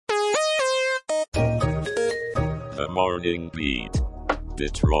Morning Beat,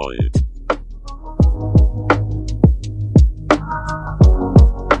 Detroit.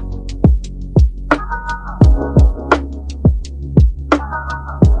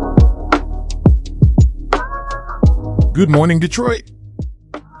 Good morning, Detroit.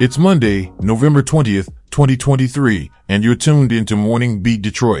 It's Monday, November 20th, 2023, and you're tuned into Morning Beat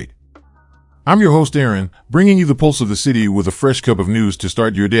Detroit. I'm your host, Aaron, bringing you the pulse of the city with a fresh cup of news to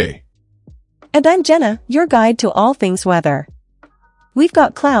start your day. And I'm Jenna, your guide to all things weather. We've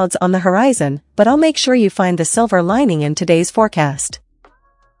got clouds on the horizon, but I'll make sure you find the silver lining in today's forecast.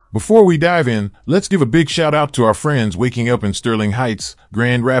 Before we dive in, let's give a big shout out to our friends waking up in Sterling Heights,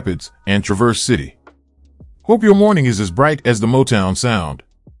 Grand Rapids, and Traverse City. Hope your morning is as bright as the Motown sound.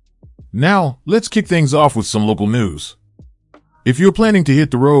 Now, let's kick things off with some local news. If you're planning to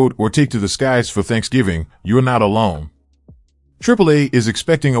hit the road or take to the skies for Thanksgiving, you're not alone. AAA is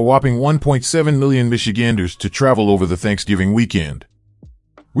expecting a whopping 1.7 million Michiganders to travel over the Thanksgiving weekend.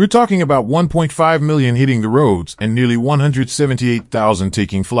 We're talking about 1.5 million hitting the roads and nearly 178,000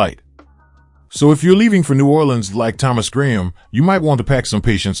 taking flight. So if you're leaving for New Orleans like Thomas Graham, you might want to pack some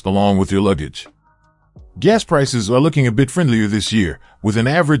patience along with your luggage. Gas prices are looking a bit friendlier this year, with an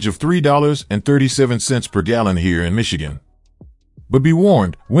average of $3.37 per gallon here in Michigan. But be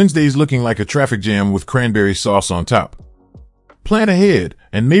warned, Wednesday's looking like a traffic jam with cranberry sauce on top. Plan ahead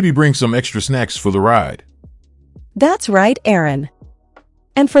and maybe bring some extra snacks for the ride. That's right, Aaron.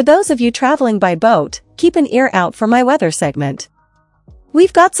 And for those of you traveling by boat, keep an ear out for my weather segment.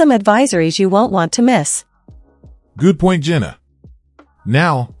 We've got some advisories you won't want to miss. Good point, Jenna.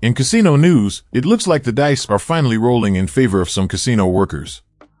 Now, in casino news, it looks like the dice are finally rolling in favor of some casino workers.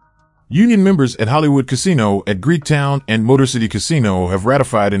 Union members at Hollywood Casino at Greektown and Motor City Casino have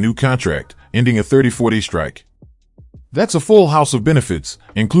ratified a new contract, ending a 34-day strike. That's a full house of benefits,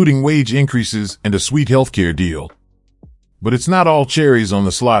 including wage increases and a sweet healthcare deal. But it's not all cherries on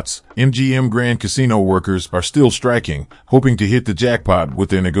the slots. MGM Grand Casino workers are still striking, hoping to hit the jackpot with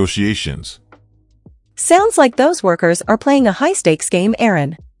their negotiations. Sounds like those workers are playing a high-stakes game,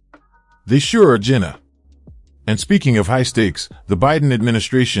 Aaron. They sure are, Jenna. And speaking of high stakes, the Biden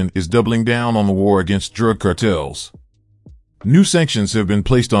administration is doubling down on the war against drug cartels. New sanctions have been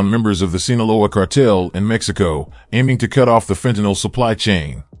placed on members of the Sinaloa cartel in Mexico, aiming to cut off the fentanyl supply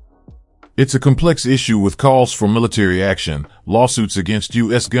chain. It's a complex issue with calls for military action, lawsuits against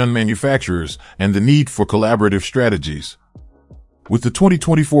U.S. gun manufacturers, and the need for collaborative strategies. With the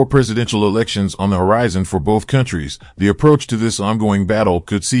 2024 presidential elections on the horizon for both countries, the approach to this ongoing battle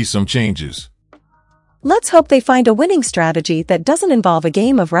could see some changes. Let's hope they find a winning strategy that doesn't involve a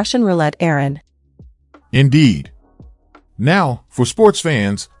game of Russian roulette, Aaron. Indeed. Now, for sports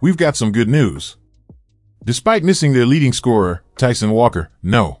fans, we've got some good news. Despite missing their leading scorer, Tyson Walker,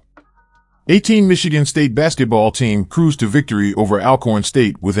 18 Michigan State basketball team cruised to victory over Alcorn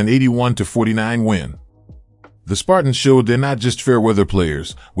State with an 81-49 win. The Spartans showed they're not just fair-weather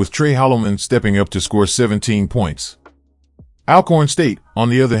players, with Trey Holloman stepping up to score 17 points. Alcorn State, on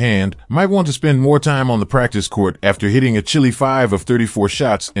the other hand, might want to spend more time on the practice court after hitting a chilly 5 of 34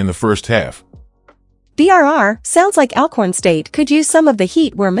 shots in the first half. BRR, sounds like Alcorn State could use some of the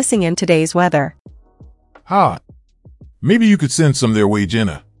heat we're missing in today's weather. Maybe you could send some their way,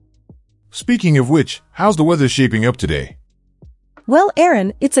 Jenna. Speaking of which, how's the weather shaping up today? Well,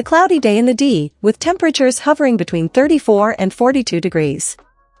 Aaron, it's a cloudy day in the D, with temperatures hovering between 34 and 42 degrees.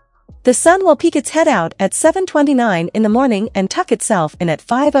 The sun will peek its head out at 7:29 in the morning and tuck itself in at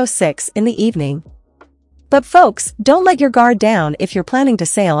 5:06 in the evening. But folks, don't let your guard down if you're planning to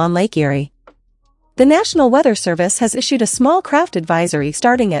sail on Lake Erie. The National Weather Service has issued a small craft advisory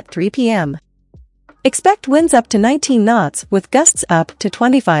starting at 3 p.m. Expect winds up to 19 knots with gusts up to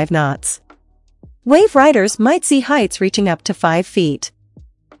 25 knots. Wave riders might see heights reaching up to 5 feet.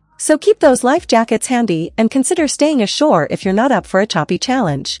 So keep those life jackets handy and consider staying ashore if you're not up for a choppy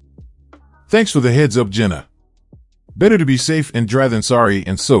challenge. Thanks for the heads up, Jenna. Better to be safe and dry than sorry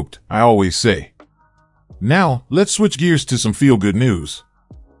and soaked, I always say. Now, let's switch gears to some feel-good news.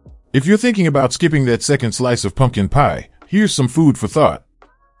 If you're thinking about skipping that second slice of pumpkin pie, here's some food for thought.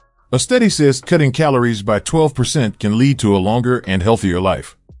 A study says cutting calories by 12% can lead to a longer and healthier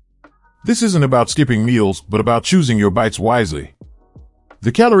life. This isn't about skipping meals, but about choosing your bites wisely.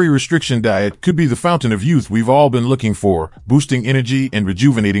 The calorie restriction diet could be the fountain of youth we've all been looking for, boosting energy and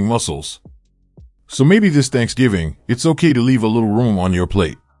rejuvenating muscles. So maybe this Thanksgiving, it's okay to leave a little room on your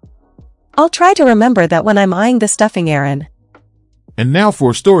plate. I'll try to remember that when I'm eyeing the stuffing, Aaron. And now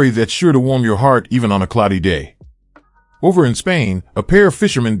for a story that's sure to warm your heart even on a cloudy day. Over in Spain, a pair of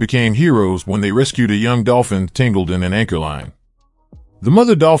fishermen became heroes when they rescued a young dolphin tangled in an anchor line. The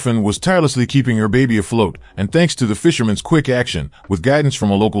mother dolphin was tirelessly keeping her baby afloat, and thanks to the fishermen's quick action, with guidance from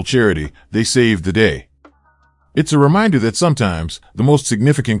a local charity, they saved the day. It's a reminder that sometimes, the most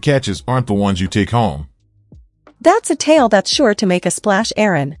significant catches aren't the ones you take home. That's a tale that's sure to make a splash,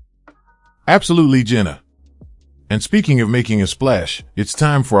 Aaron. Absolutely, Jenna. And speaking of making a splash, it's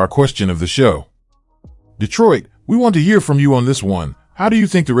time for our question of the show. Detroit, we want to hear from you on this one. How do you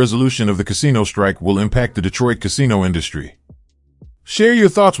think the resolution of the casino strike will impact the Detroit casino industry? Share your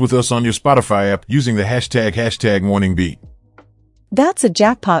thoughts with us on your Spotify app using the hashtag #MorningBeat. That's a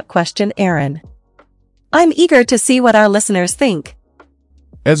jackpot question, Aaron. I'm eager to see what our listeners think.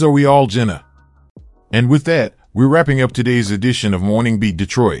 As are we all, Jenna. And with that, we're wrapping up today's edition of Morning Beat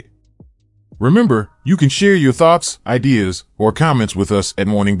Detroit. Remember, you can share your thoughts, ideas, or comments with us at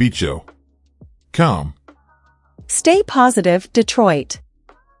morningbeatshow.com. Stay positive, Detroit.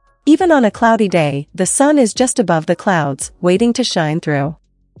 Even on a cloudy day, the sun is just above the clouds, waiting to shine through.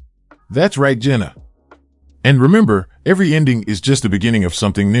 That's right, Jenna. And remember, every ending is just the beginning of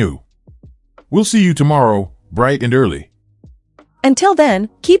something new. We'll see you tomorrow, bright and early. Until then,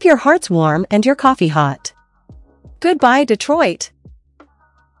 keep your hearts warm and your coffee hot. Goodbye, Detroit.